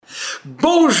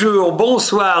Bonjour,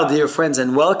 bonsoir, dear friends,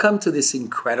 and welcome to this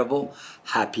incredible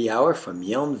happy hour from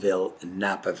Yonville,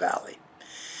 Napa Valley.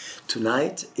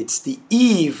 Tonight, it's the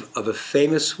eve of a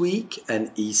famous week and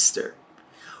Easter.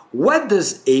 What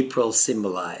does April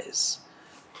symbolize?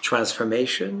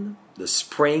 Transformation, the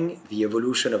spring, the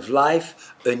evolution of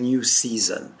life, a new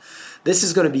season. This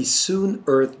is going to be soon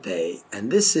Earth Day, and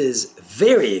this is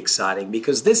very exciting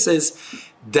because this is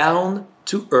Down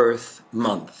to Earth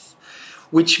Month,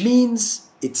 which means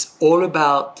it's all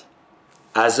about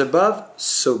as above,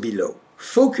 so below,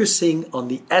 focusing on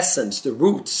the essence, the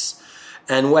roots,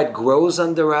 and what grows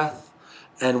under earth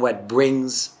and what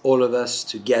brings all of us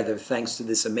together thanks to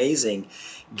this amazing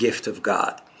gift of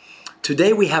God.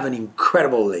 Today we have an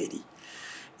incredible lady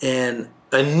and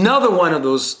another one of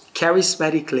those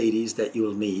charismatic ladies that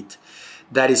you'll meet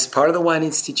that is part of the Wine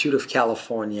Institute of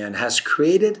California and has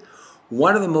created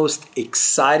one of the most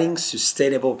exciting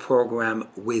sustainable programs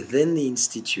within the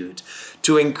Institute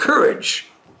to encourage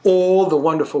all the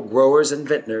wonderful growers and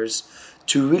vintners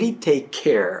to really take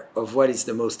care of what is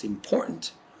the most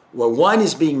important, where wine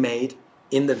is being made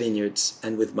in the vineyards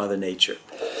and with Mother Nature.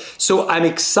 So I'm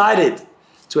excited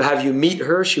to have you meet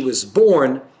her. She was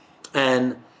born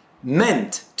and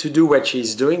meant to do what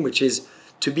she's doing, which is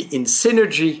to be in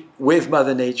synergy with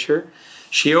Mother Nature.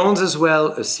 She owns as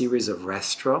well a series of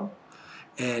restaurants,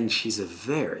 and she's a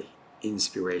very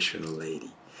inspirational lady.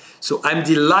 So I'm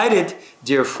delighted,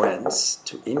 dear friends,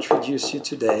 to introduce you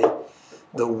today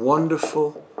the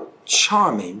wonderful,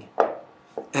 charming,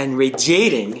 and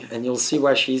radiating, and you'll see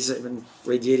why she's even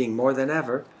radiating more than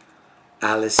ever,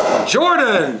 Alison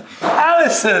Jordan.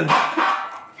 Alison!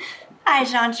 Hi,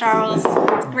 Jean-Charles.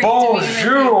 It's great Bonjour. to be with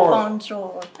you.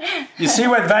 Bonjour. You see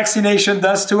what vaccination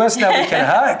does to us? Now we can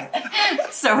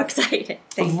hug. So excited.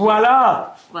 Thank you.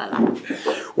 Voila. Voila.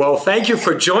 Well, thank you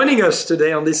for joining us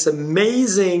today on this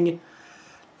amazing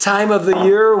time of the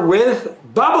year with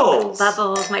bubbles.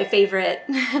 Bubbles, my favorite.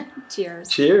 Cheers.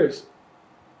 Cheers.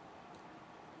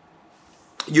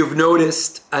 You've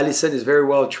noticed Alison is very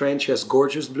well trained. She has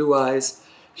gorgeous blue eyes.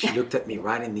 She looked at me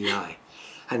right in the eye.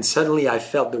 And suddenly I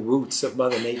felt the roots of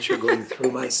Mother Nature going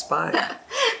through my spine.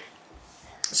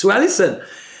 So Alison,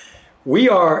 we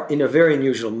are in a very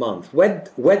unusual month.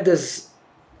 What does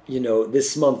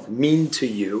this month mean to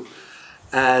you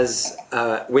as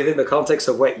within the context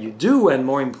of what you do and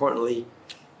more importantly,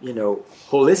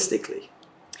 holistically?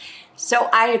 So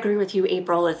I agree with you.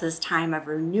 April is this time of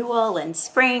renewal and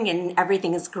spring and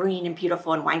everything is green and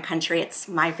beautiful in wine country. It's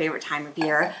my favorite time of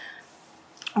year.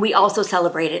 We also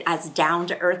celebrate it as Down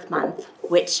to Earth Month,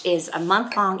 which is a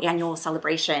month-long annual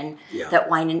celebration that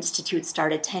Wine Institute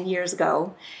started 10 years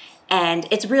ago. And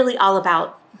it's really all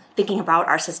about thinking about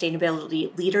our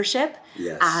sustainability leadership,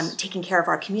 taking care of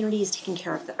our communities, taking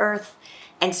care of the earth.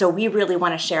 And so we really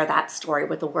want to share that story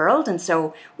with the world. And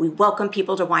so we welcome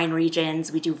people to wine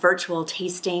regions. We do virtual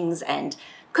tastings and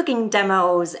cooking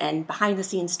demos and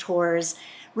behind-the-scenes tours.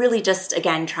 Really just,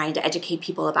 again, trying to educate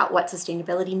people about what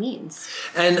sustainability means.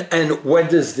 And what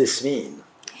does this mean?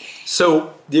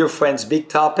 So, dear friends, big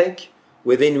topic,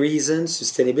 within reason,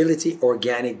 sustainability,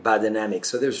 organic, biodynamic.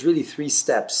 So there's really 3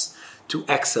 steps to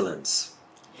excellence.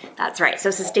 That's right.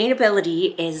 So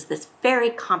sustainability is this very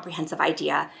comprehensive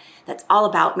idea that's all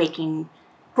about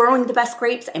growing the best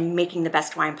grapes and making the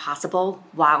best wine possible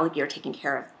while you're taking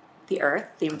care of the earth,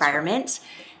 the environment,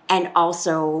 and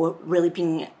also really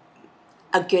being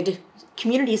a good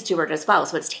community steward as well.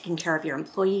 So it's taking care of your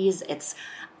employees, it's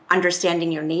understanding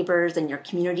your neighbors and your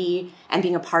community and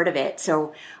being a part of it.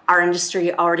 So our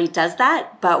industry already does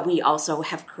that, but we also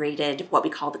have created what we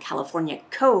call the California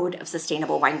Code of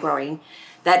Sustainable Wine Growing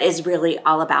that is really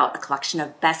all about a collection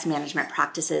of best management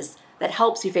practices that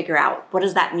helps you figure out what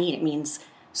does that mean. It means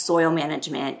soil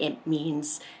management, it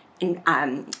means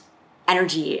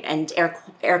energy and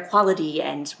air quality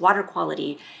and water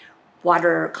quality,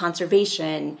 water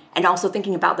conservation, and also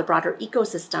thinking about the broader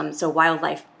ecosystem, so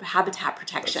wildlife habitat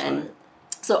protection. That's right.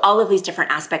 So all of these different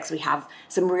aspects, we have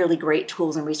some really great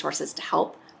tools and resources to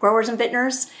help growers and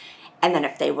vintners. And then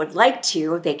if they would like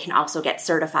to, they can also get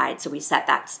certified. So we set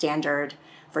that standard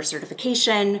for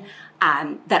certification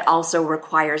that also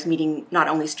requires meeting not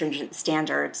only stringent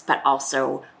standards, but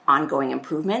also ongoing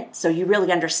improvement. So you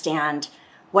really understand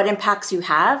what impacts you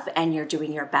have, and you're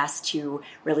doing your best to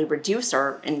really reduce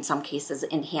or, in some cases,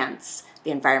 enhance the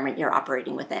environment you're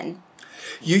operating within.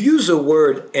 You use a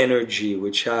word energy,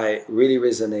 which really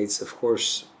resonates, of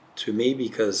course, to me,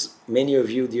 because many of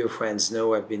you, dear friends,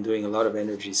 know I've been doing a lot of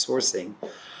energy sourcing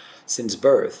since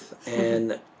birth.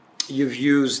 And you've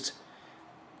used,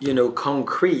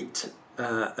 concrete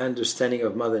understanding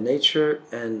of Mother Nature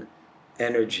and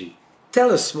energy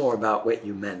Tell us more about what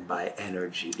you meant by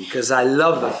energy, because I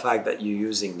love the fact that you're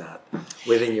using that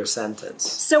within your sentence.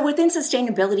 So within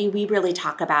sustainability, we really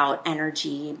talk about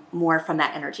energy more from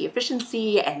that energy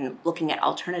efficiency and looking at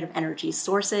alternative energy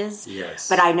sources. Yes.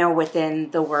 But I know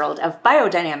within the world of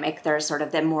biodynamic, there's sort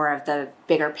of the more of the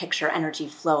bigger picture energy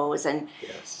flows. And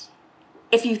Yes.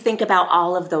 if you think about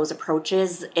all of those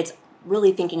approaches, it's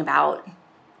really thinking about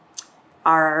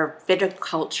our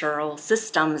viticultural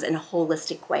systems in a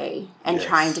holistic way and Yes.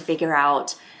 trying to figure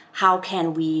out how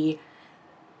can we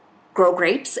grow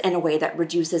grapes in a way that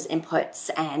reduces inputs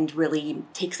and really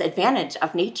takes advantage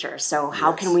of nature. So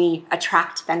how Yes. can we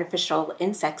attract beneficial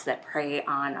insects that prey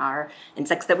on our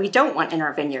insects that we don't want in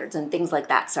our vineyards and things like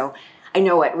that. So I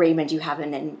know at Raymond you have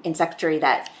an insectary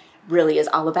that really is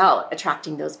all about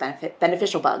attracting those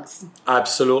beneficial bugs.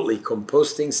 Absolutely.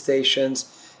 Composting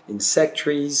stations,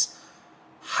 insectaries,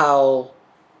 howl,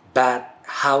 bat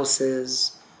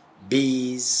houses,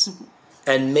 bees,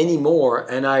 and many more.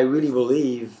 And I really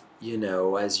believe,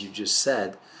 as you just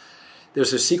said,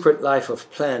 there's a secret life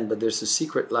of plant, but there's a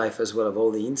secret life as well of all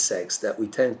the insects that we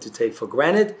tend to take for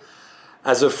granted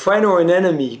as a friend or an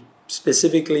enemy,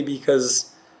 specifically because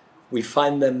we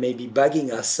find them maybe bugging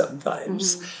us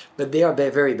sometimes, but they are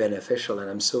very beneficial, and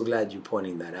I'm so glad you're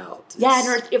pointing that out. Yeah,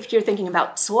 and if you're thinking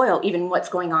about soil, even what's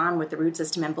going on with the root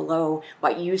system and below,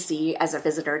 what you see as a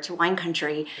visitor to wine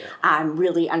country,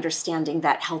 really understanding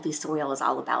that healthy soil is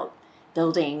all about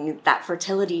building that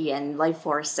fertility and life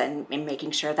force and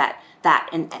making sure that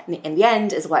in the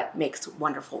end is what makes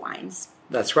wonderful wines.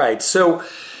 That's right. So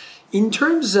in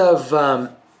terms of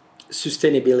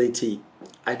sustainability,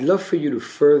 I'd love for you to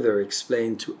further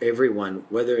explain to everyone,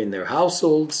 whether in their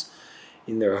households,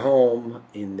 in their home,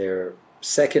 in their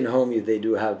second home, if they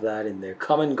do have that, in their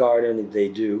common garden, if they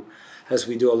do, as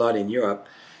we do a lot in Europe,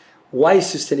 why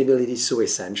sustainability is so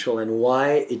essential and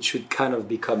why it should kind of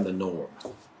become the norm.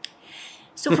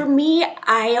 So for me,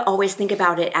 I always think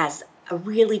about it as a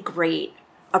really great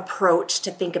approach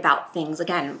to think about things,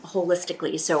 again,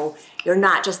 holistically. So you're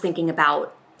not just thinking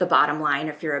about the bottom line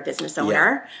if you're a business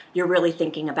owner. You're really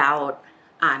thinking about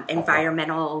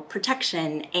environmental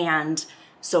protection and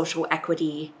social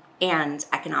equity and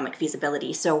economic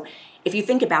feasibility. So if you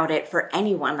think about it, for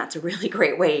anyone, that's a really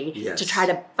great way to try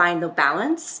to find the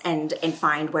balance and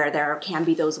find where there can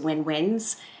be those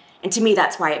win-wins. And to me,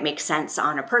 that's why it makes sense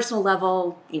on a personal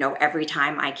level. Every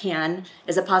time I can,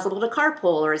 is it possible to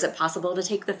carpool or is it possible to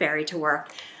take the ferry to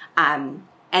work?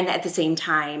 And at the same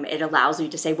time, it allows you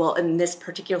to say, well, in this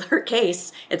particular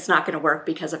case, it's not going to work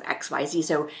because of X, Y, Z.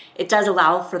 So it does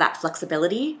allow for that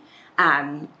flexibility,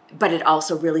 but it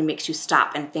also really makes you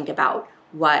stop and think about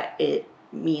what it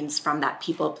means from that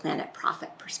people, planet,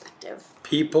 profit perspective.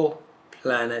 People,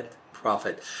 planet,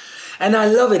 profit. And I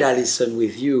love it, Alison,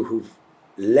 with you who've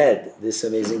led this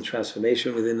amazing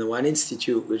transformation within the Wine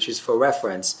Institute, which is, for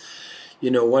reference,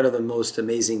 one of the most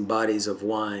amazing bodies of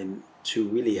wine to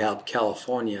really help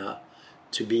California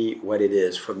to be what it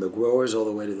is, from the growers all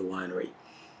the way to the winery.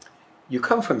 You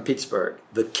come from Pittsburgh,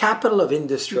 the capital of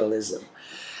industrialism,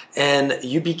 and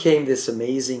you became this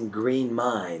amazing green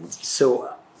mind.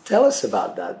 So tell us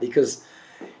about that, because,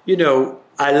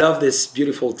 I love this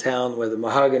beautiful town where the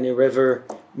Mahogany River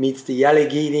meets the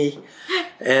Allegheny,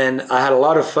 and I had a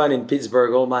lot of fun in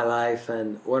Pittsburgh all my life,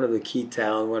 and one of the key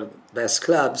towns, one of the best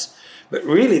clubs, but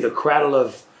really the cradle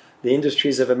of the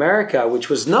industries of America, which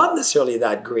was not necessarily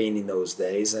that green in those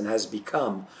days and has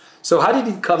become. So how did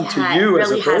it come to you as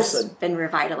a person? It really has been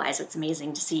revitalized. It's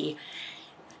amazing to see.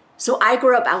 So I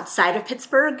grew up outside of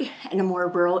Pittsburgh in a more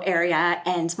rural area,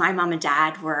 and my mom and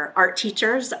dad were art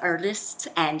teachers, artists,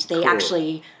 and they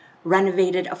actually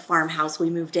renovated a farmhouse.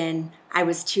 We moved in. I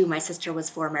was 2, my sister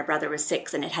was 4, my brother was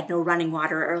 6, and it had no running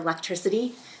water or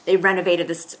electricity. They renovated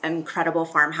this incredible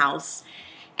farmhouse.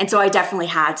 And so I definitely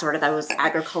had sort of those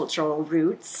agricultural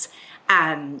roots.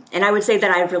 And I would say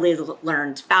that I really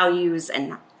learned values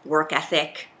and work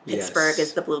ethic. Pittsburgh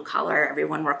is the blue collar.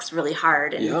 Everyone works really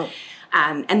hard.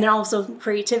 And then also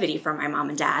creativity from my mom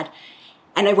and dad.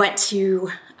 And I went to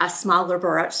a small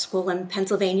liberal arts school in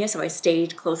Pennsylvania, so I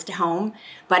stayed close to home.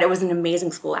 But it was an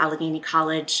amazing school, Allegheny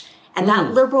College. And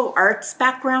that liberal arts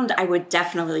background, I would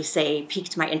definitely say,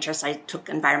 piqued my interest. I took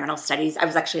environmental studies. I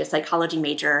was actually a psychology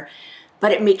major.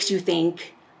 But it makes you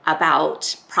think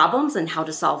about problems and how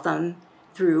to solve them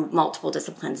through multiple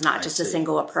disciplines, not just a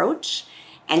single approach.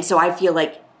 And so I feel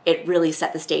like it really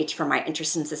set the stage for my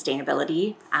interest in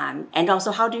sustainability, and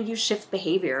also how do you shift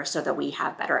behavior so that we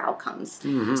have better outcomes.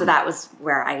 So that was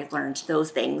where I learned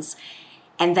those things.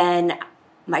 And then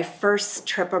my first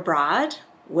trip abroad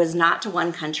was not to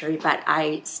one country, but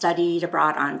I studied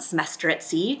abroad on semester at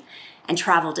sea. and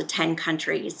traveled to 10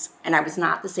 countries. And I was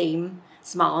not the same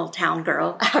small town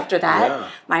girl after that. Yeah.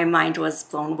 My mind was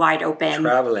blown wide open.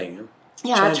 Traveling.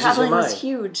 Yeah, Changes traveling your was mind.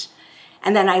 huge.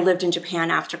 And then I lived in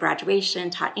Japan after graduation,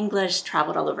 taught English,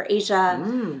 traveled all over Asia.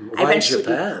 Why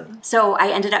Japan? So I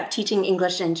ended up teaching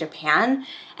English in Japan,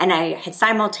 and I had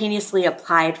simultaneously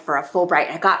applied for a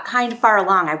Fulbright. I got kind of far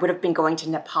along. I would have been going to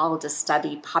Nepal to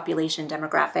study population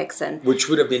demographics and Which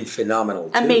would have been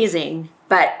phenomenal, too. amazing.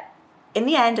 But in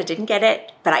the end, I didn't get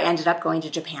it, but I ended up going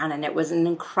to Japan, and it was an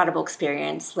incredible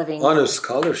experience living. On a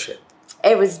scholarship.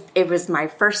 It was my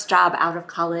first job out of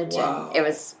college, Wow. and it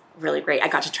was really great. I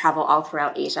got to travel all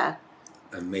throughout Asia.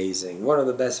 Amazing. One of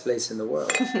the best places in the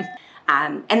world.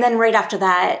 And then right after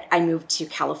that, I moved to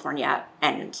California,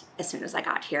 and as soon as I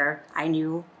got here, I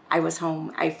knew I was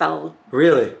home. I fell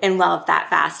Really? in love that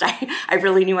fast. I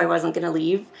really knew I wasn't going to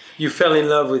leave. You fell in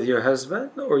love with your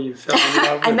husband, or you fell in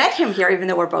love with... I met him here, even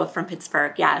though we're both from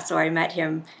Pittsburgh. Yeah, so I met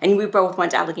him, and we both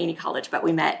went to Allegheny College, but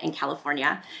we met in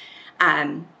California.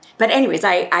 But anyways,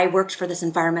 I worked for this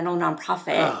environmental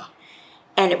nonprofit,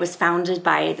 and it was founded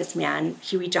by this man,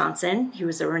 Huey Johnson. He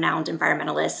was a renowned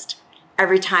environmentalist.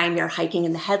 Every time you're hiking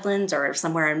in the headlands or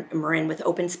somewhere in Marin with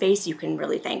open space, you can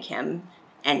really thank him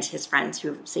and his friends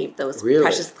who saved those Really?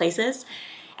 precious places.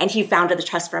 And he founded the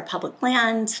Trust for Public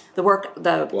Land,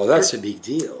 Well, that's a big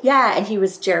deal. Yeah, and he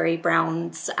was Jerry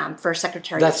Brown's first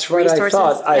secretary That's of what Resources.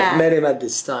 I thought. I've Yeah. met him at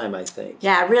this time, I think.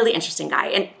 Yeah, really interesting guy,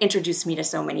 and introduced me to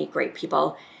so many great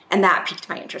people, and that piqued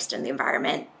my interest in the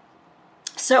environment.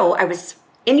 So I was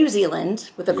in New Zealand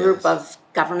with a group Yes. of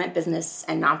government, business,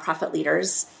 and nonprofit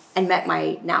leaders, and met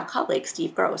my now colleague,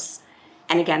 Steve Gross.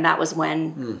 And again, that was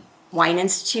when Wine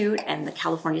Institute and the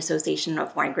California Association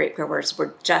of Wine Grape Growers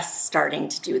were just starting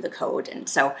to do the code. And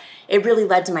so it really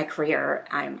led to my career.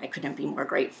 I couldn't be more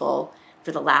grateful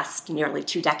for the last nearly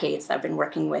 2 decades that I've been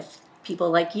working with people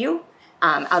like you,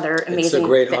 other It's a amazing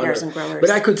great vintners honor. and growers. But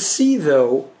I could see,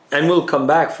 though, and we'll come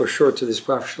back for sure to this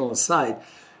professional side,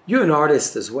 you're an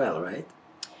artist as well, right?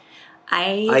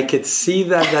 I could see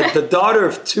that the daughter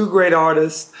of 2 great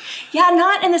artists. Yeah,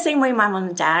 not in the same way my mom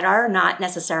and dad are, not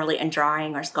necessarily in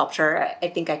drawing or sculpture. I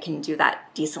think I can do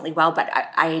that decently well, but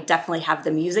I definitely have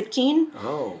the music gene.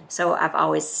 Oh. So I've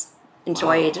always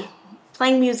enjoyed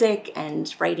playing music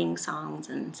and writing songs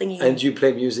and singing. And you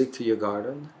play music to your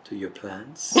garden, to your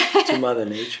plants, to Mother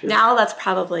Nature? Now that's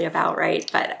probably about right,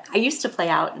 but I used to play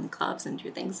out in clubs and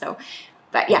do things, so...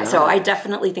 But yeah, so I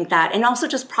definitely think that. And also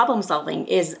just problem solving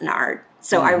is an art.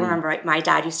 So I remember my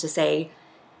dad used to say,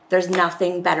 there's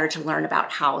nothing better to learn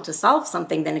about how to solve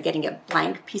something than getting a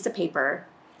blank piece of paper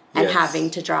and Yes. having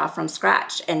to draw from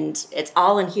scratch. And it's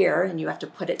all in here, and you have to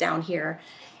put it down here.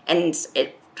 And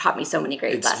it taught me so many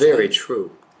great It's lessons. very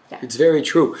true. Yeah. It's very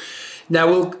true.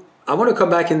 Now, I want to come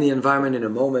back in the environment in a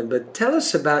moment, but tell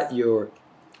us about your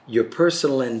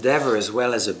personal endeavor as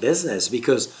well as a business,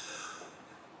 because...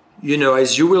 You know,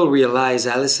 as you will realize,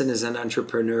 Alison is an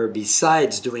entrepreneur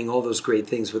besides doing all those great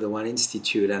things with the Wine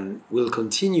Institute, and we'll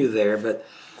continue there. But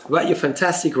about your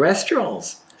fantastic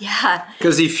restaurants. Yeah.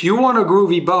 Because if you want a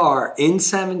groovy bar in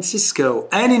San Francisco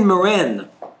and in Marin,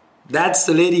 that's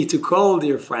the lady to call,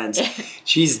 dear friends.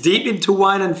 She's deep into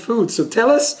wine and food. So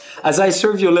tell us, as I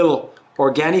serve you a little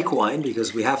organic wine,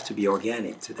 because we have to be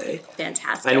organic today.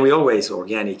 Fantastic. And we always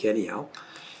organic anyhow.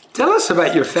 Tell us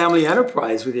about your family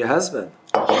enterprise with your husband.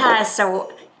 Yeah,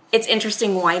 so it's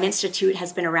interesting. Wine Institute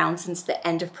has been around since the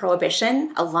end of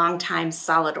Prohibition, a long time,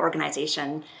 solid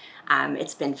organization.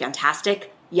 It's been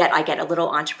fantastic. Yet I get a little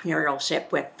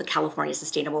entrepreneurship with the California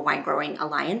Sustainable Wine Growing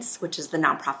Alliance, which is the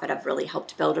nonprofit I've really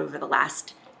helped build over the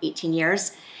last 18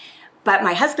 years. But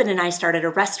my husband and I started a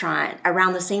restaurant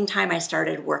around the same time I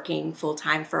started working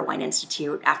full-time for Wine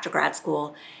Institute after grad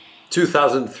school.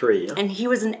 2003. Huh? And he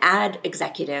was an ad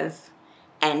executive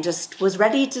and just was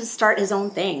ready to start his own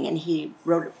thing. And he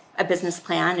wrote a business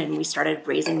plan, and we started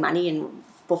raising money. And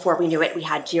before we knew it, we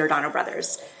had Giordano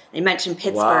Brothers. They mentioned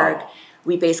Pittsburgh. Wow.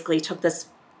 We basically took this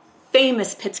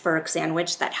famous Pittsburgh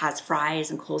sandwich that has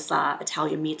fries and coleslaw,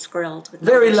 Italian meats grilled. With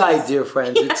Very no light, cheese. dear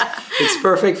friends. It's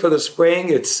perfect for the spring.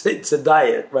 It's a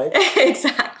diet, right?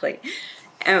 Exactly.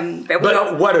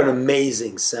 But what an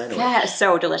amazing sandwich. Yeah,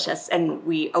 so delicious. And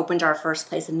we opened our first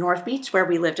place in North Beach, where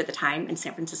we lived at the time in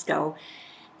San Francisco,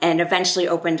 and eventually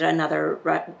opened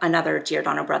another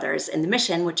Giordano Brothers in the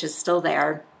Mission, which is still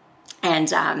there, and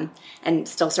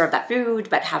still serve that food,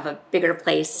 but have a bigger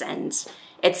place. And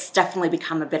it's definitely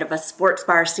become a bit of a sports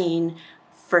bar scene,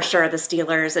 for sure, the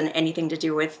Steelers and anything to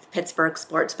do with Pittsburgh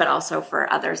sports, but also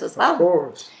for others as well. Of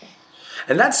course.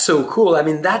 And that's so cool. I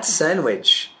mean, that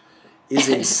sandwich is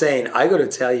insane. I got to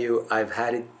tell you, I've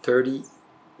had it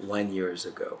years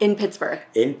ago. In Pittsburgh.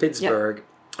 In Pittsburgh. Yep.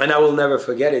 And I will never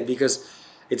forget it because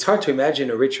it's hard to imagine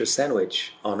a richer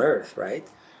sandwich on earth, right?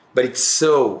 But it's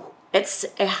so...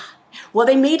 Well,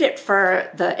 they made it for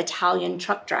the Italian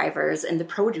truck drivers in the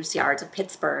produce yards of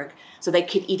Pittsburgh so they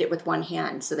could eat it with one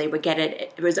hand. So they would get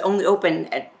it. It was only open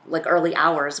at like early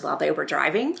hours while they were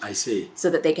driving. I see. So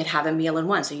that they could have a meal in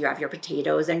one. So you have your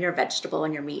potatoes and your vegetable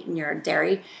and your meat and your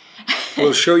dairy.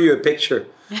 We'll show you a picture.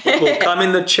 It will come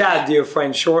in the chat, dear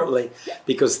friend, shortly,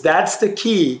 because that's the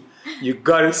key. You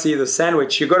got to see the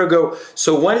sandwich. You got to go.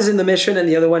 So one is in the Mission and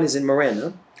the other one is in Marin,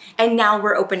 huh? And now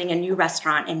we're opening a new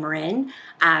restaurant in Marin.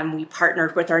 We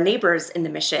partnered with our neighbors in the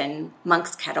Mission,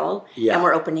 Monk's Kettle, and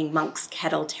we're opening Monk's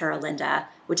Kettle Terra Linda,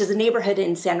 which is a neighborhood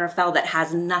in San Rafael that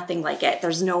has nothing like it.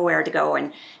 There's nowhere to go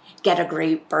and get a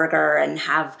great burger and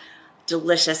have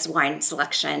delicious wine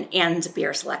selection and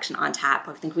beer selection on tap.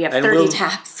 I think we have 30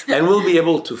 taps. And we'll be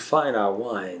able to find our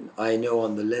wine, I know,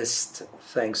 on the list,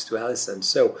 thanks to Allison.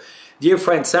 So, dear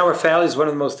friend, San Rafael is one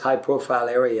of the most high-profile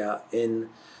area in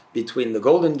between the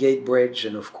Golden Gate Bridge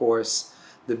and, of course,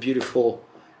 the beautiful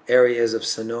areas of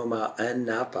Sonoma and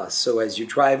Napa. So as you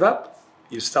drive up,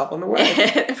 you stop on the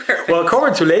way. Well,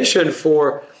 congratulations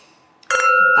for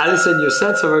Allison, your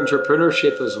sense of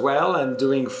entrepreneurship as well, and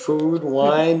doing food,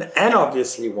 wine, and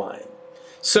obviously wine.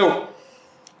 So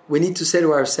we need to say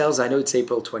to ourselves, I know it's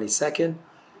April 22nd,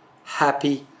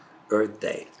 Happy Earth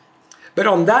Day. But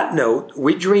on that note,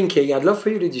 we're drinking, I'd love for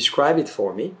you to describe it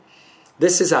for me.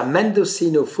 This is a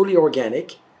Mendocino fully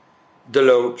organic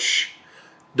Deloach.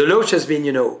 Deloach has been,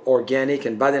 organic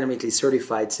and biodynamically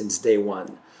certified since day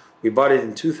one. We bought it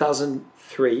in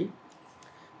 2003,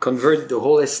 converted the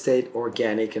whole estate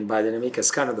organic and biodynamic as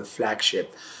kind of the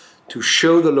flagship to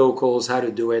show the locals how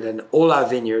to do it. And all our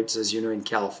vineyards, as you know, in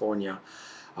California,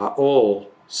 are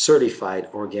all certified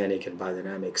organic and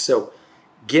biodynamic. So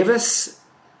give us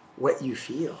what you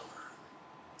feel.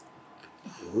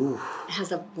 Ooh. It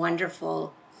has a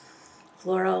wonderful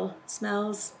floral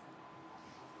smells.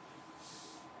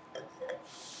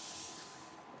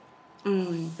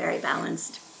 Very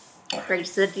balanced. Great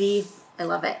acidity. I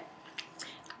love it.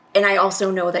 And I also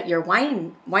know that your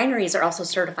wineries are also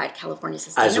certified California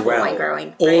Sustainable Wine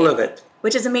Growing. All of it.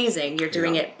 Which is amazing. You're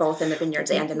doing it both in the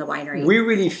vineyards and in the winery. We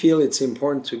really feel it's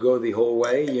important to go the whole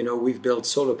way. We've built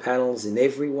solar panels in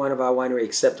every one of our wineries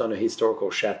except on a historical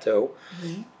chateau.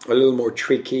 Mm-hmm. A little more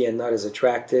tricky and not as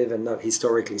attractive and not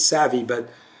historically savvy. But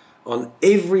on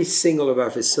every single of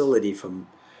our facility, from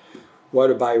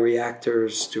water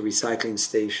bioreactors to recycling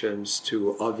stations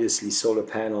to obviously solar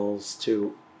panels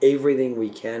to everything we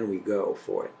can, we go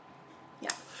for it. Yeah.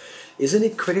 Isn't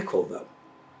it critical, though?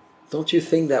 Don't you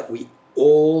think that we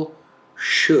all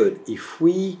should, if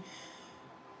we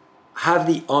have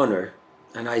the honor,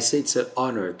 and I say it's an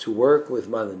honor, to work with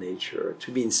Mother Nature,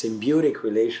 to be in symbiotic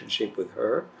relationship with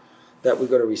her, that we've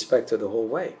got to respect her the whole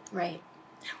way. Right.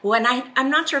 Well, and I'm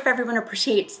not sure if everyone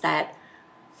appreciates that.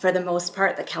 For the most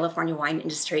part, the California wine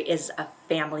industry is a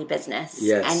family business.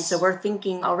 Yes. And so we're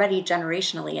thinking already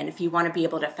generationally. And if you want to be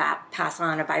able to pass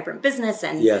on a vibrant business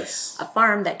and a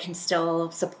farm that can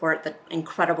still support the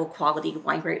incredible quality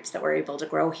wine grapes that we're able to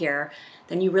grow here,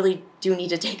 then you really do need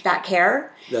to take that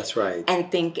care. That's right. And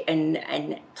think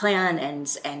and plan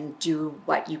and do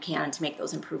what you can to make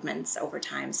those improvements over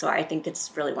time. So I think it's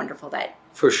really wonderful that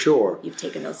for sure you've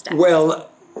taken those steps.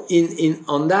 Well,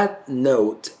 on that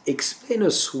note, explain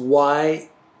us why,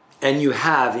 and you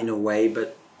have in a way,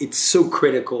 but it's so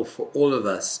critical for all of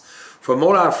us, from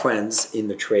all our friends in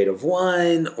the trade of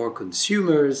wine or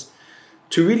consumers,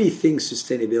 to really think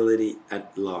sustainability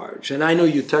at large. And I know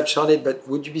you touched on it, but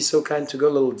would you be so kind to go a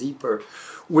little deeper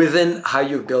within how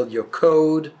you build your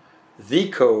code, the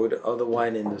code of the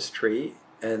wine industry?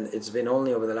 And it's been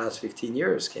only over the last 15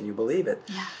 years, can you believe it?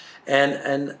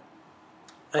 Yeah.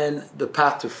 And the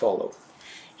path to follow.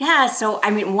 Yeah, so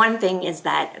one thing is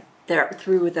that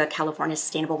through the California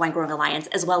Sustainable Wine Growing Alliance,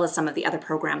 as well as some of the other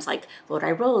programs like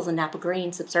Lodi Rolls and Napa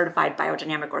Green, Certified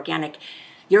Biodynamic Organic,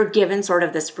 you're given sort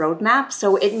of this roadmap,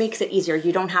 so it makes it easier.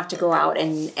 You don't have to go out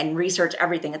and research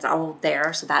everything. It's all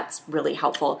there, so that's really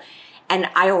helpful. And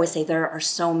I always say there are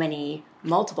so many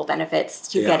multiple benefits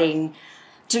to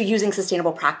using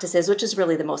sustainable practices, which is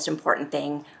really the most important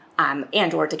thing.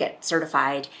 And or to get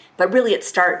certified. But really it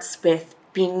starts with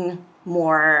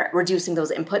reducing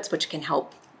those inputs, which can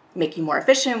help make you more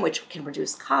efficient, which can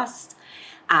reduce costs.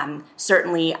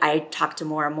 Certainly I talk to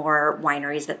more and more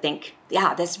wineries that think,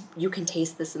 you can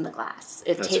taste this in the glass.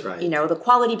 That's right. The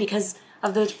quality because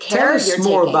of the care Tell you're us taking.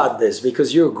 more about this,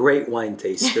 because you're a great wine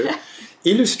taster.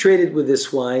 Illustrated with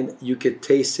this wine, you could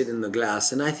taste it in the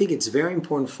glass. And I think it's very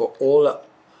important for all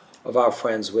of our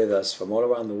friends with us from all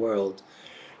around the world.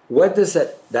 What does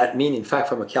that mean, in fact,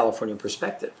 from a Californian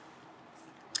perspective?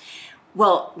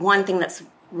 Well, one thing that's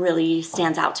really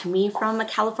stands out to me from a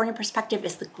California perspective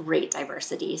is the great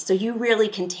diversity. So you really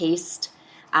can taste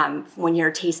when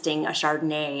you're tasting a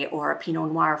Chardonnay or a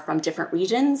Pinot Noir from different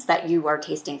regions that you are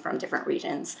tasting from different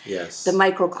regions. Yes. The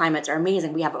microclimates are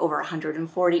amazing. We have over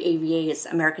 140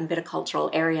 AVAs, American viticultural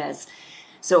areas.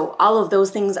 So all of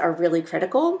those things are really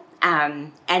critical.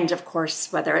 And of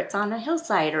course, whether it's on a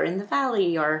hillside or in the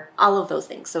valley or all of those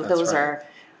things. So those are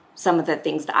some of the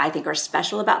things that I think are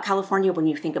special about California when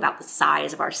you think about the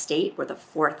size of our state. We're the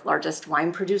fourth largest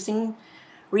wine producing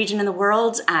region in the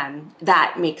world.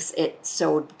 That makes it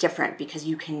so different because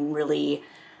you can really,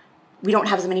 we don't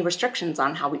have as many restrictions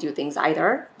on how we do things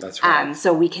either. That's right.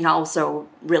 So we can also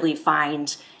really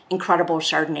find incredible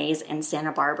Chardonnays in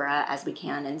Santa Barbara as we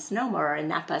can in Sonoma or in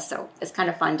Napa. So it's kind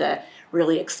of fun to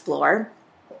really explore.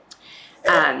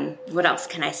 What else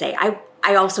can I say?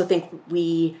 I also think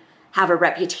we have a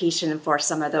reputation for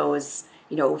some of those,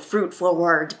 fruit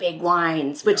forward big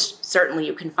wines, which certainly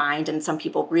you can find, and some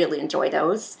people really enjoy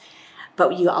those.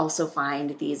 But you also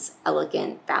find these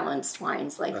elegant, balanced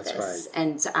wines like That's this.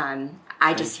 right. And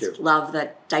I just love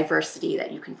the diversity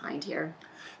that you can find here.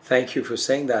 Thank you for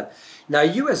saying that. Now,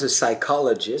 you as a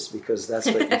psychologist, because that's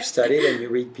what you've studied and you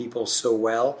read people so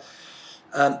well,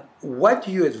 what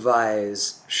do you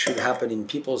advise should happen in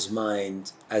people's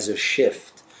mind as a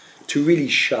shift to really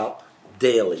shop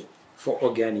daily for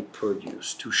organic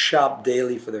produce, to shop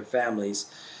daily for their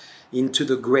families into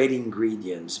the great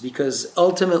ingredients? Because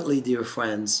ultimately, dear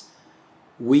friends,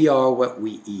 we are what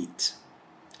we eat.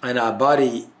 And our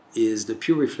body is the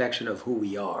pure reflection of who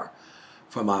we are,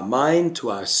 from our mind to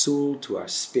our soul to our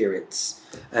spirits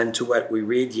and to what we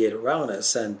radiate around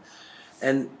us.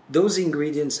 And those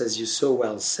ingredients, as you so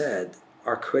well said,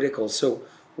 are critical. So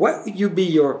what would you be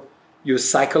your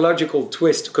psychological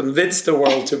twist to convince the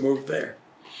world to move there?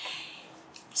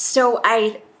 So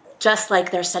just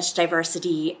like there's such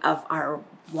diversity of our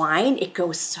wine, it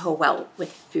goes so well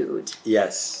with food.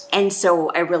 Yes. And so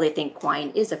I really think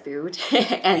wine is a food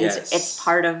and it's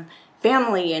part of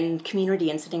family and community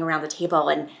and sitting around the table,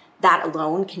 and that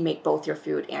alone can make both your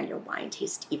food and your wine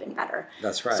taste even better.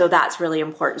 That's right. So that's really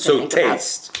important to so think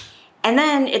taste. About. And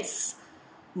then it's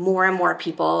more and more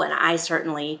people, and I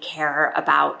certainly care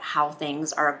about how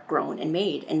things are grown and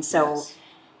made. And so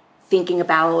thinking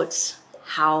about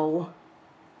how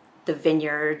the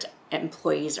vineyard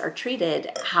employees are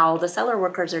treated, how the cellar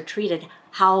workers are treated,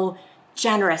 how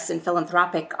generous and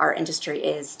philanthropic our industry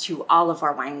is to all of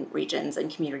our wine regions and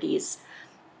communities.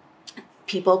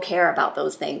 People care about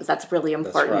those things. That's really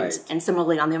important. That's right. And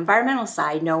similarly, on the environmental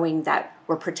side, knowing that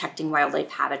we're protecting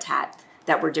wildlife habitat,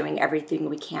 that we're doing everything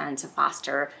we can to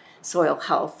foster soil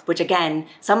health, which again,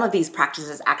 some of these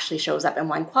practices actually shows up in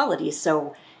wine quality.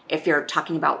 So if you're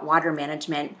talking about water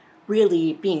management,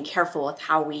 really being careful with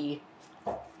how we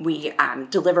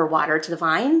deliver water to the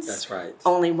vines. That's right.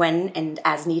 Only when and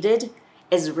as needed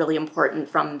is really important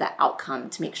from the outcome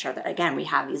to make sure that, again, we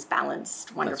have these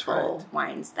balanced, wonderful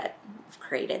wines that we've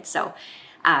created. So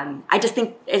I just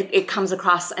think it comes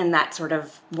across in that sort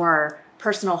of more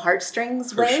personal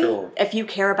heartstrings way. Sure. If you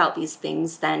care about these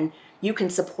things, then you can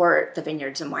support the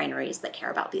vineyards and wineries that care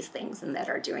about these things and that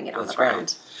are doing it on the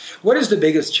ground. What is the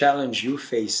biggest challenge you're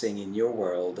facing in your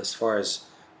world as far as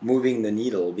moving the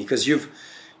needle? Because you've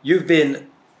been,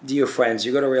 dear friends,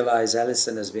 you got to realize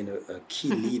Alison has been a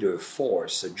key leader,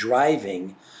 force, a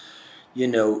driving,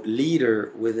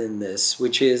 leader within this,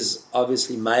 which is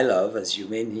obviously my love, as you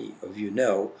many of you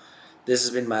know. This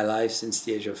has been my life since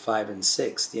the age of 5 and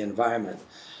 6, the environment.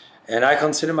 And I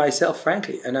consider myself,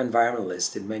 frankly, an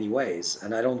environmentalist in many ways.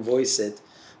 And I don't voice it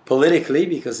politically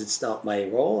because it's not my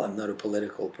role. I'm not a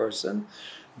political person.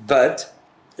 But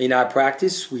in our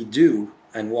practice, we do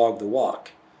and walk the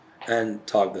walk and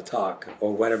talk the talk,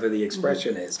 or whatever the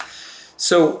expression is.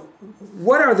 So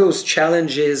what are those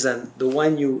challenges and the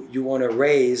one you want to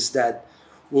raise that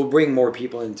will bring more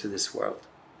people into this world?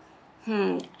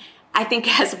 I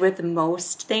think as with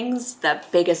most things, the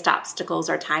biggest obstacles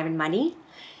are time and money.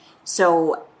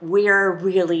 So we're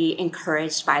really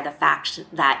encouraged by the fact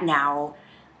that now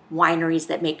wineries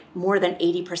that make more than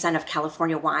 80% of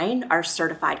California wine are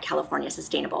certified California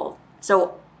sustainable.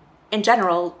 So in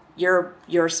general,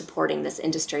 you're supporting this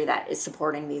industry that is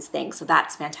supporting these things. So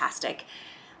that's fantastic.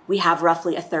 We have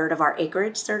roughly a third of our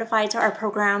acreage certified to our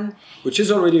program. Which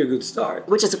is already a good start.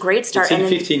 Which is a great start. It's in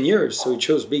 15 years, so it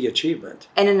shows big achievement.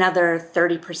 And another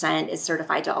 30% is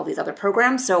certified to all these other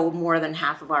programs. So more than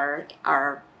half of our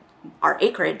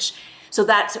acreage. So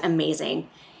that's amazing.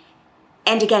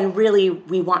 And again, really,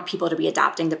 we want people to be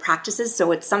adopting the practices.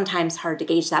 So it's sometimes hard to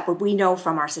gauge that, but we know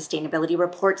from our sustainability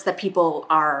reports that people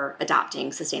are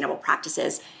adopting sustainable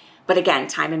practices. But again,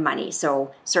 time and money.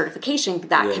 So certification,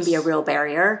 that can be a real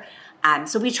barrier.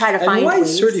 So we try to find And why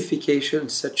ways. is certification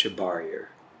such a barrier?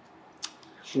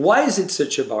 Why is it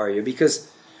such a barrier?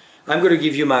 Because I'm going to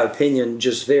give you my opinion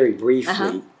just very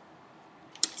briefly.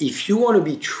 If you want to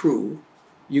be true,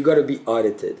 you got to be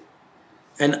audited.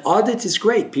 And audit is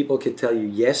great. People can tell you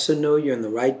yes or no, you're on the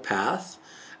right path.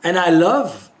 And I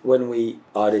love when we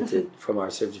audit it from our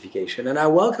certification, and I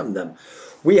welcome them.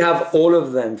 We have all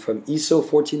of them from ISO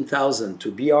 14000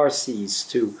 to BRCs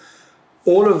to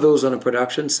all of those on the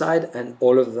production side and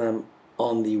all of them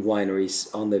on the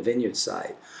wineries, on the vineyard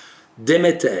side.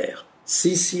 Demeter,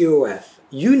 CCOF,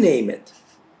 you name it.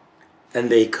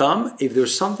 And they come. If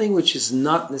there's something which is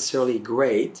not necessarily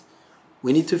great,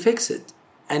 we need to fix it.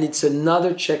 And it's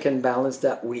another check and balance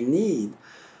that we need.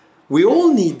 We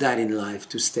all need that in life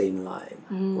to stay in line,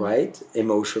 right?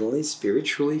 Emotionally,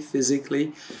 spiritually,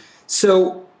 physically.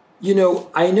 So,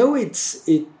 I know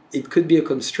it could be a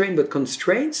constraint, but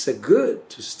constraints are good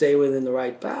to stay within the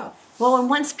right path. Well, and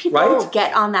once people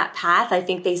get on that path, I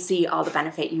think they see all the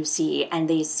benefit you see, and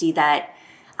they see that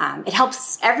it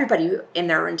helps everybody in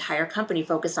their entire company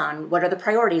focus on what are the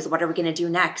priorities, what are we going to do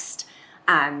next,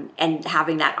 and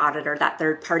having that auditor, that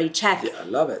third-party check, I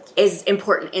love it, is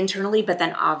important internally, but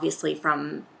then obviously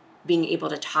from being able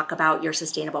to talk about your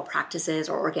sustainable practices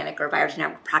or organic or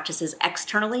biodynamic practices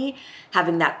externally,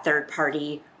 having that third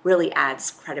party really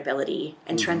adds credibility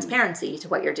and transparency to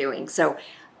what you're doing. So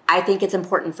I think it's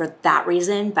important for that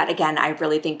reason. But again, I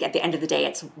really think at the end of the day,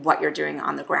 it's what you're doing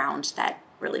on the ground that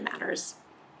really matters.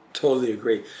 Totally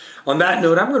agree. On that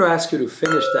note, I'm going to ask you to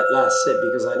finish that last sip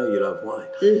because I know you love wine.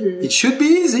 It should be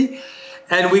easy.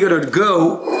 And we're going to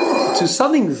go to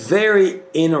something very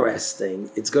interesting.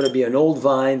 It's going to be on Old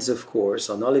Vines, of course,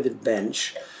 on Olivet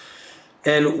Bench.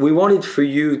 And we wanted for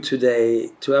you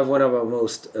today to have one of our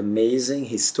most amazing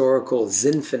historical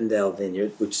Zinfandel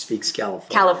vineyard, which speaks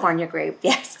California. California grape,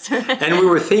 yes. And we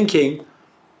were thinking,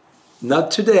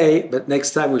 not today, but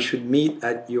next time we should meet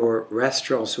at your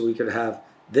restaurant so we could have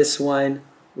this wine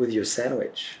with your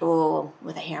sandwich. Oh,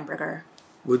 with a hamburger.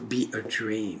 Would be a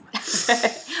dream.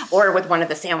 Or with one of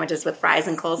the sandwiches with fries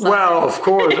and coleslaw. Well, of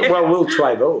course. Well, we'll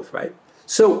try both, right?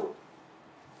 So,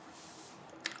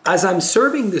 as I'm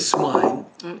serving this wine,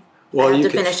 well, you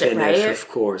can finish it, right? Of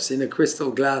course, in a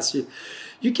crystal glass.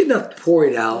 You cannot pour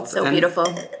it out. It's so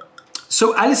beautiful.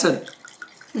 So, Alison,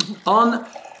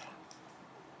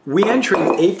 we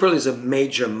entering April is a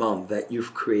major month that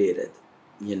you've created,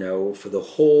 for the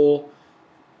whole,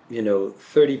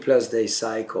 30 plus day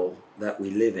cycle that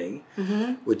we're living,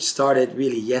 which started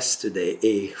really yesterday,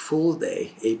 a full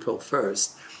day, April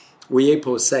 1st. We're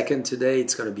April 2nd today.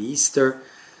 It's going to be Easter.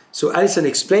 So, Alison,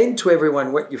 explain to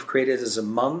everyone what you've created as a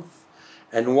month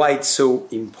and why it's so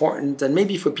important, and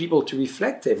maybe for people to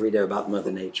reflect every day about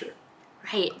Mother Nature.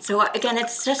 Right. So, again,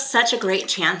 it's just such a great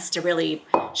chance to really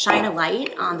shine a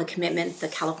light on the commitment the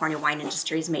California wine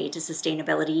industry has made to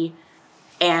sustainability,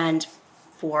 and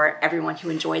for everyone who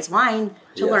enjoys wine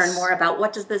to learn more about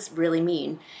what does this really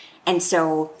mean. And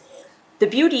so the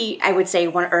beauty, I would say,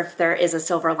 if there is a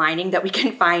silver lining that we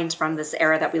can find from this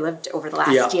era that we lived over the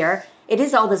last year, it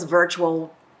is all this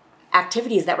virtual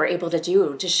activities that we're able to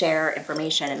do to share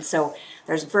information. And so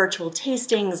there's virtual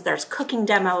tastings, there's cooking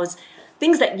demos,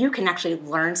 things that you can actually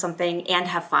learn something and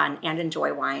have fun and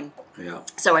enjoy wine. Yeah.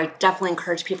 So I definitely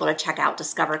encourage people to check out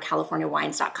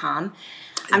discovercaliforniawines.com.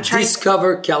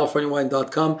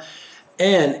 DiscoverCaliforniaWine.com,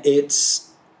 and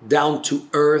it's Down to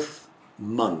Earth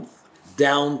Month.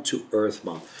 Down to Earth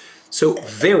Month. So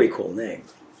very cool name.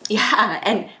 Yeah,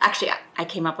 and actually I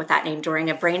came up with that name during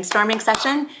a brainstorming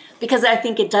session because I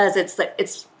think it does. It's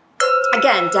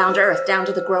again down to earth, down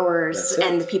to the growers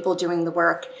and the people doing the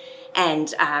work,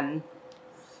 and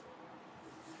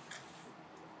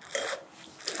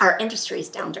our industry is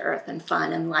down to earth and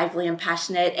fun and lively and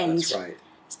passionate, and that's right.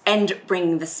 And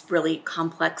bringing this really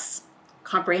complex,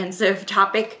 comprehensive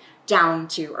topic down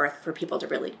to earth for people to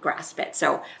really grasp it.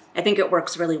 So I think it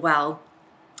works really well.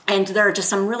 And there are just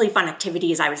some really fun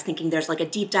activities. I was thinking there's like a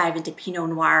deep dive into Pinot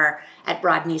Noir at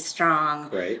Rodney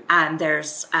Strong. Right.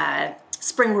 There's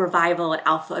Spring Revival at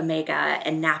Alpha Omega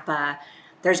and Napa.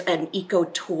 There's an eco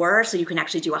tour, so you can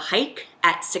actually do a hike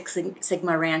at Six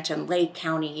Sigma Ranch in Lake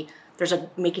County. There's a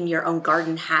making your own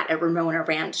garden hat at Ramona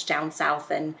Ranch down south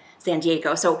in San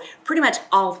Diego. So pretty much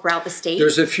all throughout the state.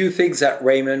 There's a few things that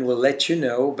Raymond will let you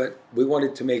know, but we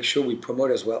wanted to make sure we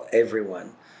promote as well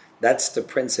everyone. That's the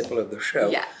principle of the show.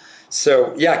 Yeah.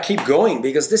 So, keep going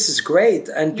because this is great.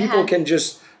 And people can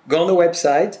just go on the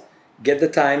website, get the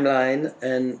timeline,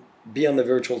 and be on the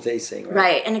virtual tasting.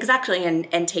 Right, and exactly,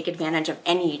 and take advantage of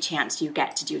any chance you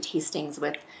get to do tastings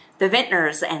with the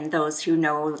vintners and those who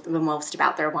know the most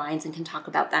about their wines and can talk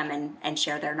about them and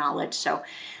share their knowledge. So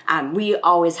we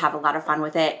always have a lot of fun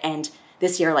with it. And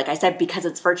this year, like I said, because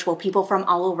it's virtual, people from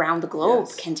all around the globe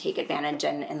can take advantage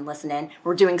and listen in.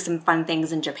 We're doing some fun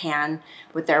things in Japan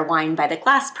with their Wine by the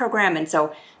Glass program. And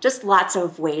so just lots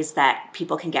of ways that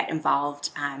people can get involved.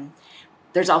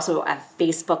 There's also a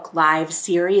Facebook Live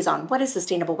series on what is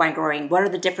sustainable wine growing, what are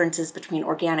the differences between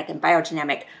organic and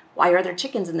biodynamic, why are there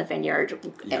chickens in the vineyard,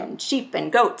 and sheep and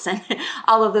goats, and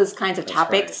all of those kinds of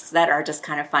topics that are just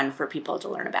kind of fun for people to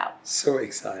learn about. So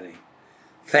exciting.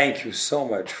 Thank you so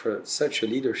much for such a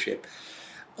leadership.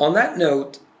 On that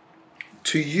note,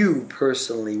 to you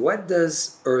personally, what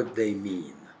does Earth Day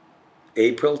mean?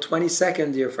 April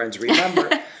 22nd, dear friends. Remember,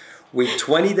 we're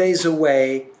 20 days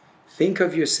away. Think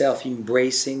of yourself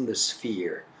embracing the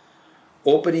sphere,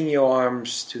 opening your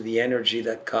arms to the energy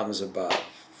that comes above,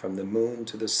 from the moon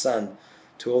to the sun,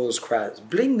 to all those crowds.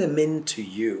 Bring them into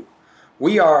you.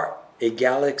 We are a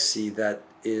galaxy that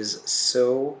is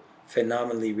so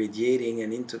phenomenally radiating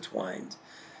and intertwined.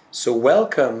 So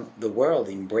welcome the world,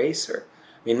 embrace her.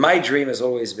 I mean, my dream has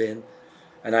always been,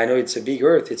 and I know it's a big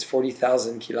Earth, it's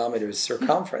 40,000 kilometers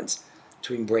circumference,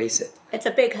 to embrace it. It's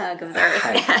a big hug of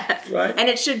Earth. Right. And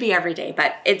it should be every day,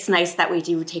 but it's nice that we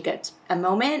do take a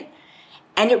moment.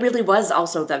 And it really was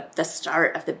also the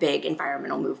start of the big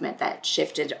environmental movement that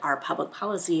shifted our public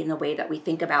policy in the way that we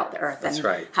think about the Earth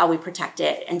and how we protect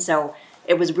it. And so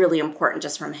it was really important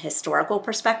just from a historical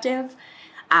perspective.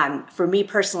 For me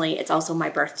personally, it's also my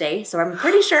birthday, so I'm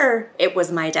pretty sure it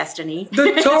was my destiny.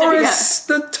 The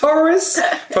Taurus,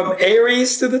 from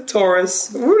Aries to the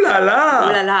Taurus. Ooh la la.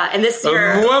 Ooh la la. And this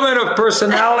year, a woman of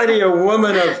personality, a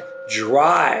woman of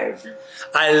drive.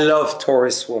 I love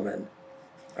Taurus women.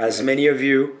 As many of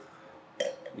you,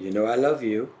 you know I love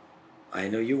you. I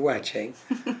know you're watching.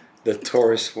 The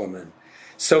Taurus woman.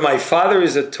 So my father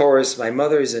is a Taurus, my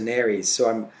mother is an Aries.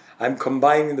 So I'm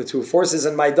combining the two forces,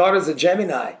 and my daughter's a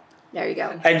Gemini. There you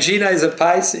go. And Gina is a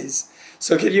Pisces.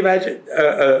 So can you imagine?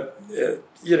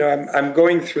 I'm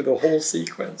going through the whole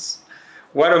sequence.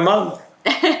 What a month!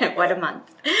 What a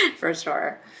month, for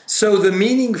sure. So the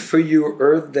meaning for you,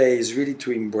 Earth Day, is really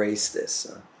to embrace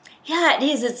this. Yeah, it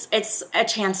is. It's a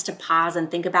chance to pause and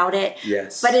think about it.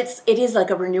 Yes. But it is like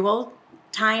a renewal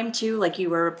time too, like you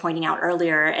were pointing out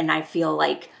earlier. And I feel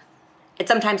like it's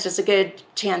sometimes just a good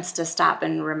chance to stop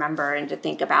and remember and to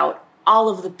think about all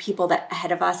of the people that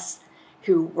ahead of us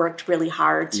who worked really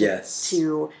hard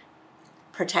to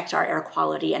protect our air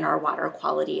quality and our water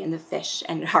quality and the fish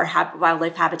and our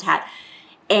wildlife habitat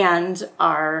and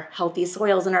our healthy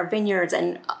soils in our vineyards.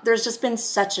 And there's just been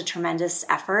such a tremendous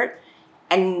effort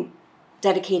and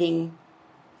dedicating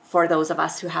for those of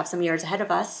us who have some years ahead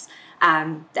of us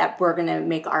that we're going to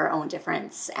make our own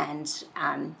difference. And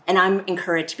I'm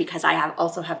encouraged because I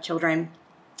also have children.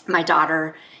 My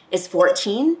daughter is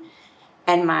 14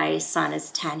 and my son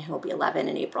is 10, who will be 11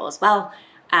 in April as well.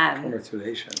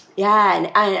 Congratulations. Yeah,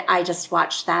 and I just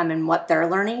watch them and what they're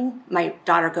learning. My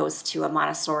daughter goes to a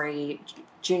Montessori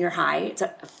junior high. It's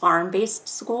a farm-based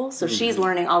school, so she's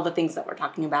learning all the things that we're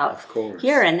talking about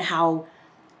here and how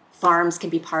farms can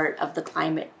be part of the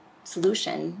climate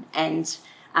solution and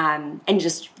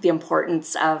just the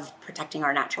importance of protecting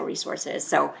our natural resources.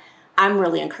 So I'm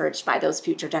really encouraged by those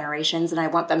future generations, and I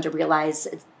want them to realize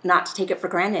not to take it for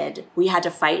granted. We had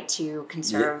to fight to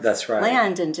conserve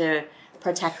land and to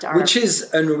protect our... Which is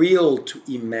unreal to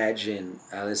imagine,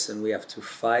 Alison. We have to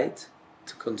fight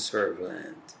to conserve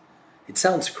land. It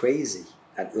sounds crazy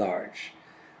at large,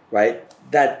 right?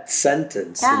 That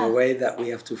sentence in a way that we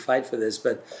have to fight for this.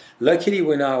 But luckily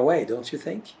we're on our way, don't you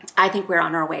think? I think we're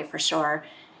on our way for sure.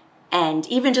 And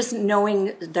even just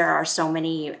knowing there are so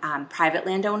many private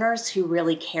landowners who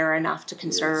really care enough to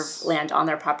conserve land on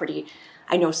their property.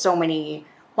 I know so many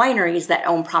wineries that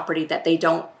own property that they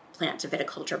don't plant to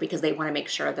viticulture because they want to make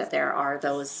sure that there are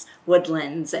those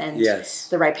woodlands and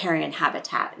the riparian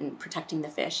habitat and protecting the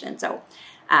fish. And so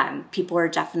people are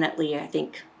definitely, I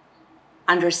think,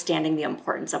 understanding the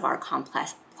importance of our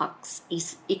complex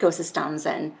ecosystems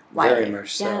and why. Very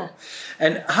much so.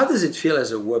 And how does it feel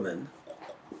as a woman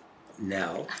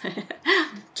now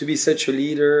to be such a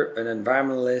leader, an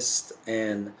environmentalist,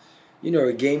 and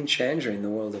a game changer in the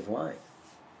world of wine?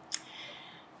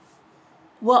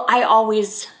 Well, I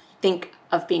always think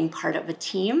of being part of a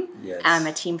team. Yes. I'm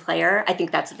a team player. I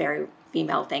think that's a very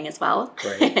female thing as well.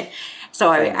 Great.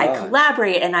 So I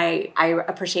collaborate and I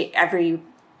appreciate every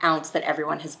ounce that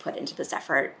everyone has put into this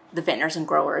effort, the vintners and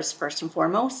growers first and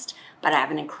foremost, but I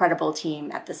have an incredible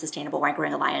team at the Sustainable Wine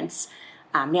Growing Alliance.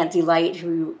 Nancy Light,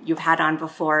 who you've had on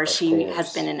before, she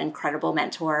has been an incredible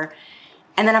mentor.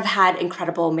 And then I've had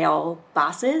incredible male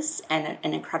bosses and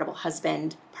an incredible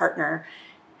husband, partner,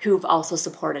 who've also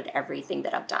supported everything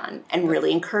that I've done and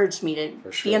really encouraged me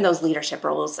to be in those leadership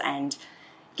roles and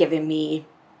given me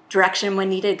direction when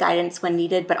needed, guidance when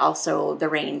needed, but also the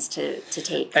reins to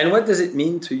take. And what does it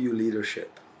mean to you,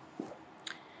 leadership?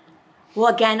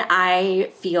 Well, again,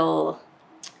 I feel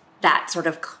that sort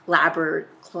of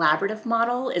collaborative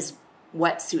model is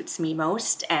what suits me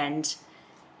most. And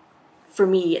for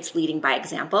me, it's leading by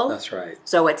example. That's right.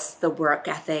 So it's the work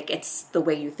ethic, it's the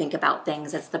way you think about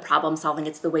things, it's the problem solving,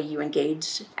 it's the way you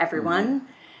engage everyone.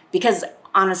 Because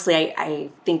honestly, I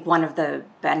think one of the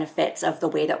benefits of the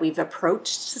way that we've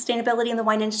approached sustainability in the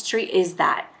wine industry is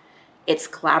that it's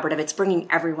collaborative. It's bringing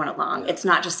everyone along. It's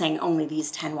not just saying only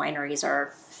these 10 wineries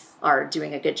are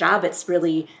doing a good job. It's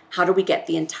really, how do we get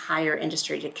the entire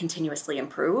industry to continuously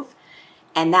improve?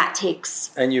 And that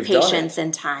takes patience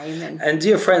and time. And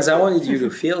dear friends, I wanted you to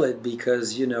feel it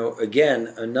because,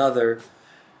 again,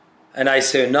 and I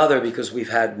say another because we've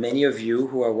had many of you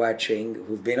who are watching,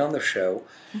 who've been on the show,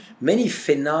 many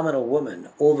phenomenal women,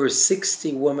 over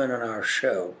 60 women on our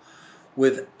show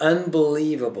with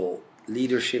unbelievable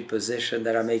leadership position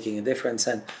that are making a difference.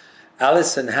 And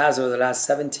Alison has, over the last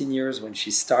 17 years when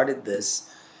she started this,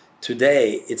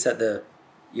 today it's at the,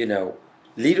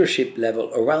 leadership level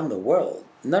around the world,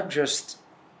 not just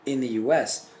in the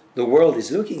US. The world is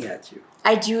looking at you.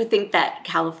 I do think that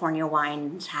California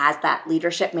Wines has that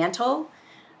leadership mantle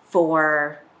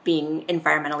for being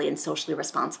environmentally and socially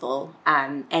responsible.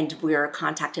 And we're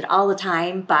contacted all the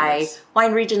time by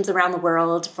wine regions around the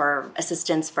world for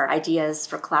assistance, for ideas,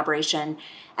 for collaboration,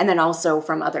 and then also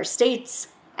from other states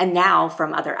and now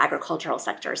from other agricultural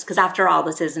sectors. Because after all,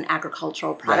 this is an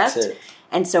agricultural product. That's it.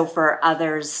 And so for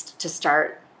others to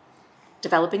start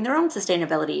developing their own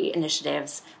sustainability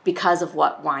initiatives because of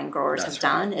what wine growers have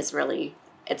done is really,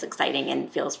 it's exciting and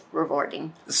feels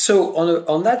rewarding. So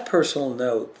on that personal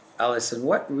note, Alison,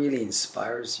 what really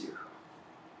inspires you?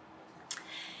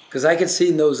 Because I can see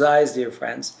in those eyes, dear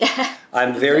friends,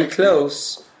 I'm very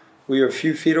close. We are a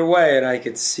few feet away and I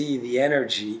could see the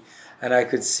energy and I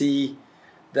could see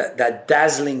that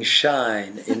dazzling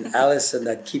shine in Alison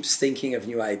that keeps thinking of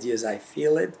new ideas. I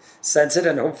feel it, sense it,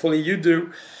 and hopefully you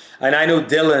do. And I know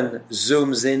Dylan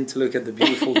zooms in to look at the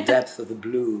beautiful depth of the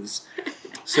blues.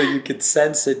 So you could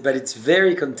sense it, but it's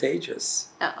very contagious.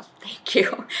 Oh, thank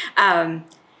you.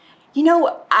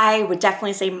 I would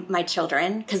definitely say my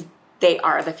children, because they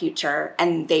are the future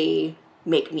and they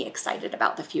make me excited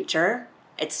about the future.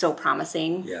 It's so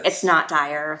promising. Yes. It's not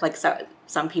dire, like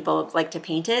some people like to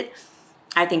paint it.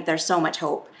 I think there's so much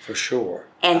hope. For sure.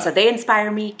 And so they inspire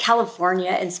me.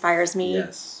 California inspires me.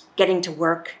 Yes. Getting to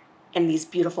work in these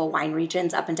beautiful wine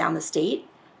regions up and down the state.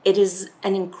 It is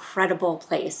an incredible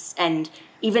place. And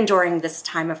even during this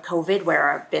time of COVID,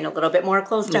 where I've been a little bit more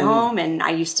close to home and I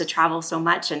used to travel so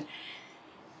much, and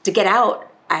to get out,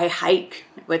 I hike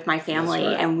with my family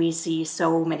and we see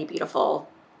so many beautiful,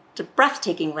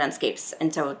 breathtaking landscapes.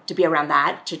 And so to be around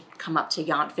that, to come up to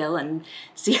Yountville and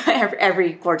see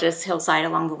every gorgeous hillside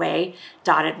along the way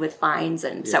dotted with vines.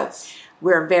 And so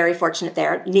we're very fortunate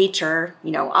there. Nature,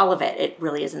 all of it, it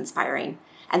really is inspiring.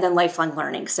 And then lifelong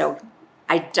learning. So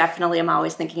I definitely am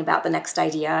always thinking about the next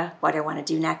idea, what I want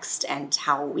to do next, and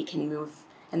how we can move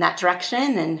in that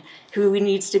direction, and who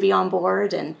needs to be on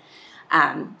board. And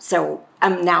so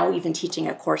I'm now even teaching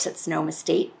a course at Sonoma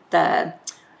State.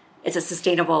 It's a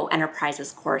Sustainable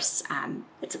Enterprises course.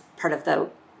 It's a part of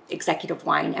the Executive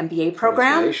Wine MBA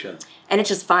program. And it's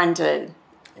just fun to,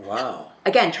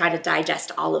 again, try to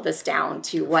digest all of this down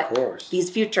to what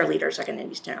these future leaders are going to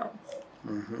need to know.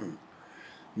 Mm-hmm.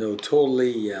 No,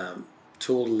 totally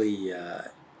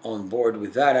on board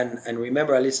with that. And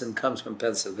remember, Alison comes from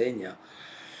Pennsylvania,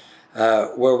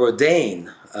 where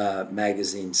Rodaine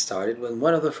magazine started,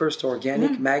 one of the first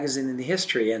organic magazine in the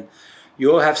history. And you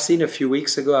all have seen a few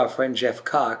weeks ago our friend Jeff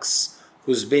Cox,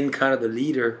 who's been kind of the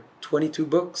leader, 22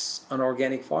 books on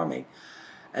organic farming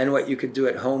and what you could do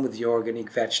at home with your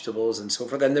organic vegetables and so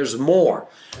forth. And there's more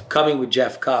coming with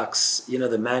Jeff Cox,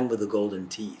 the man with the golden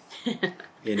teeth,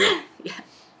 Yeah.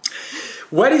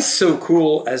 What is so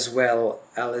cool as well,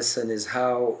 Alison, is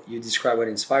how you describe what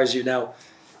inspires you. Now,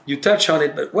 you touch on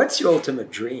it, but what's your ultimate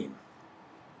dream?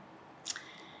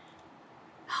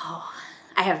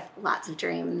 I have lots of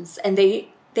dreams, and they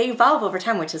evolve over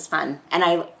time, which is fun. And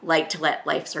I like to let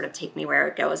life sort of take me where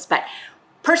it goes. But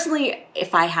personally,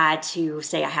 if I had to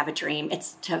say I have a dream,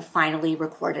 it's to finally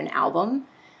record an album.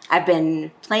 I've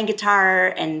been playing guitar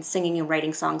and singing and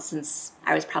writing songs since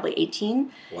I was probably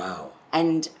 18. Wow.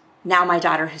 And now my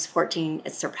daughter, who's 14,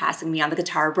 is surpassing me on the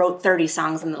guitar. Wrote 30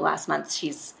 songs in the last month.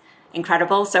 She's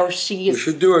incredible. So You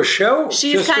should do a show.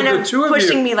 she's just kind for of the two of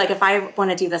pushing you. me like, if I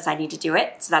want to do this, I need to do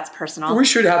it. So that's personal. We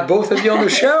should have both of you on the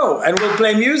show, and we'll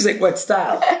play music. What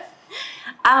style?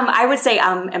 I would say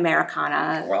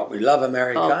Americana. Well, we love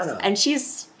Americana. And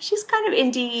she's kind of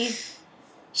indie.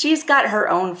 She's got her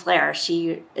own flair.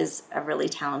 She is a really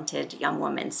talented young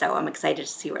woman, so I'm excited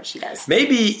to see what she does.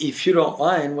 Maybe, if you don't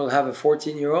mind, we'll have a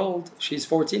 14-year-old. She's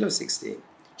 14 or 16.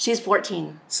 She's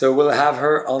 14. So we'll have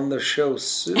her on the show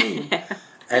soon.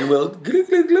 And we'll gluk,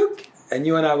 gluk, gluk, and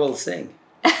you and I will sing.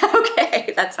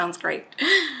 Okay, that sounds great.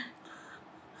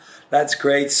 That's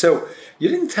great. So you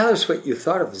didn't tell us what you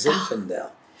thought of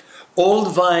Zinfandel.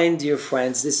 Old Vine, dear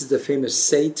friends, this is the famous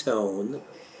Saytone.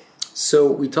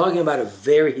 So we're talking about a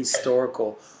very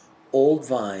historical old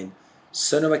vine,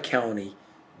 Sonoma County,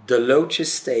 Deloach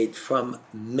Estate from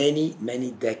many,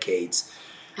 many decades.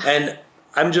 And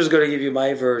I'm just going to give you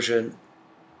my version,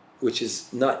 which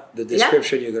is not the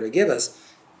description you're going to give us,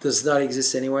 does not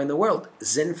exist anywhere in the world.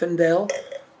 Zinfandel,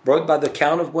 brought by the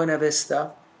Count of Buena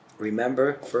Vista.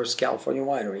 Remember, first California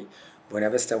winery, Buena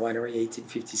Vista Winery,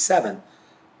 1857.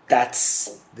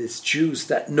 That's this juice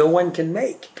that no one can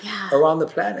make around the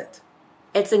planet.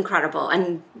 It's incredible.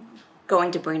 And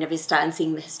going to Buena Vista and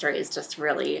seeing the history is just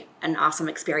really an awesome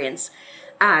experience.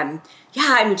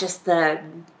 Just the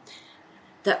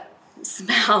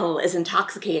smell is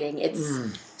intoxicating.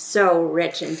 It's so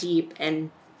rich and deep,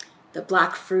 and the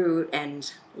black fruit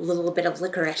and a little bit of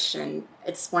licorice, and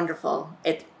it's wonderful.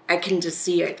 I can just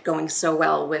see it going so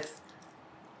well with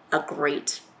a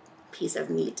great piece of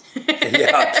meat.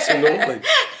 Yeah, absolutely.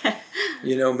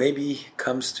 Maybe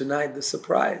comes tonight the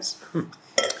surprise.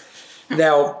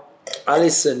 Now,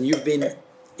 Alison, you've been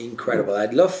incredible.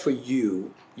 I'd love for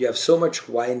you have so much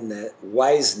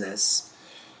wiseness,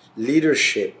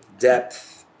 leadership,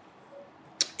 depth,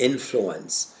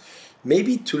 influence,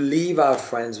 maybe to leave our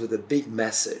friends with a big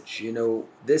message.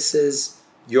 This is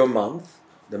your month,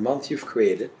 the month you've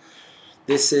created.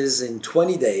 This is in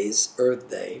 20 days, Earth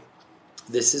Day.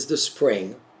 This is the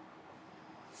spring.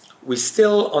 We're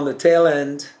still on the tail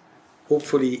end,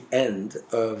 hopefully end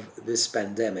of this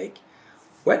pandemic.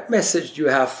 What message do you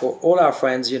have for all our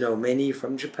friends, many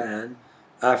from Japan,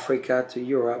 Africa, to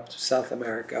Europe, to South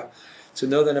America, to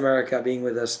Northern America being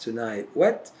with us tonight?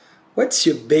 What's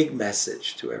your big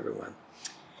message to everyone?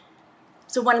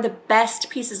 So one of the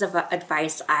best pieces of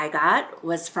advice I got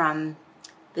was from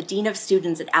the dean of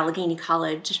students at Allegheny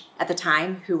College at the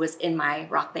time, who was in my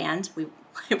rock band. We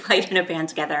played in a band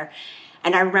together.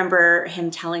 And I remember him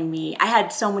telling me, I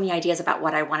had so many ideas about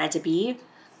what I wanted to be.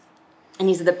 And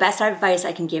he said, the best advice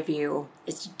I can give you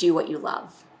is to do what you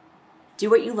love. Do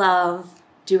what you love,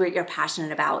 do what you're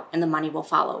passionate about, and the money will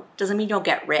follow. Doesn't mean you'll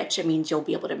get rich. It means you'll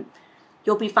be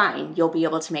fine. You'll be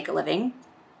able to make a living,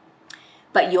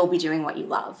 but you'll be doing what you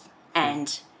love.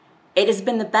 And it has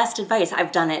been the best advice.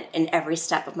 I've done it in every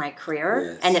step of my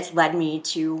career, and it's led me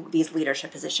to these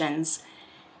leadership positions.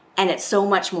 And it's so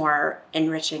much more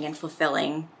enriching and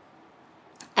fulfilling.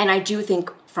 And I do think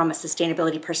from a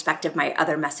sustainability perspective, my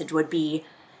other message would be,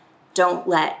 don't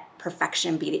let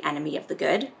perfection be the enemy of the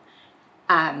good.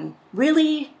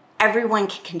 Really, everyone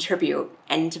can contribute,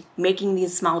 and making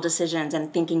these small decisions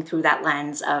and thinking through that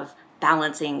lens of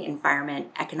balancing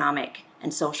environment, economic,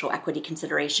 and social equity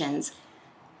considerations.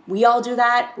 We all do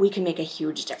that. We can make a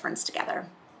huge difference together.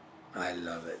 I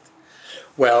love it.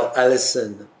 Well,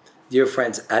 Alison, dear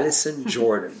friends, Alison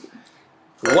Jordan,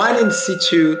 Wine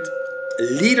Institute,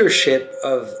 leadership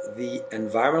of the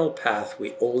environmental path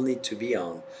we all need to be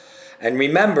on. And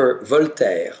remember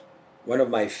Voltaire, one of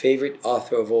my favorite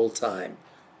authors of all time,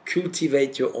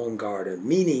 cultivate your own garden,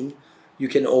 meaning you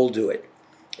can all do it.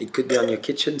 It could be on your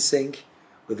kitchen sink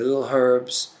with little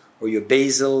herbs, or your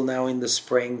basil now in the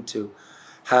spring to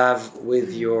have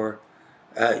with your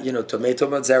tomato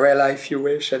mozzarella if you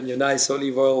wish, and your nice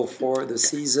olive oil for the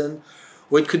season.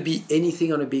 Or it could be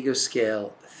anything on a bigger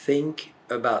scale. Think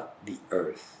about the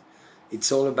earth.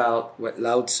 It's all about what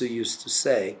Lao Tzu used to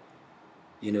say,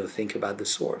 think about the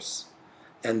source.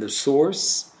 And the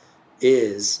source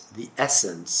is the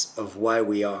essence of why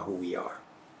we are who we are.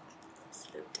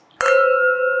 Absolutely.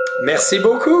 Merci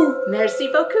beaucoup.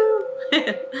 Merci beaucoup.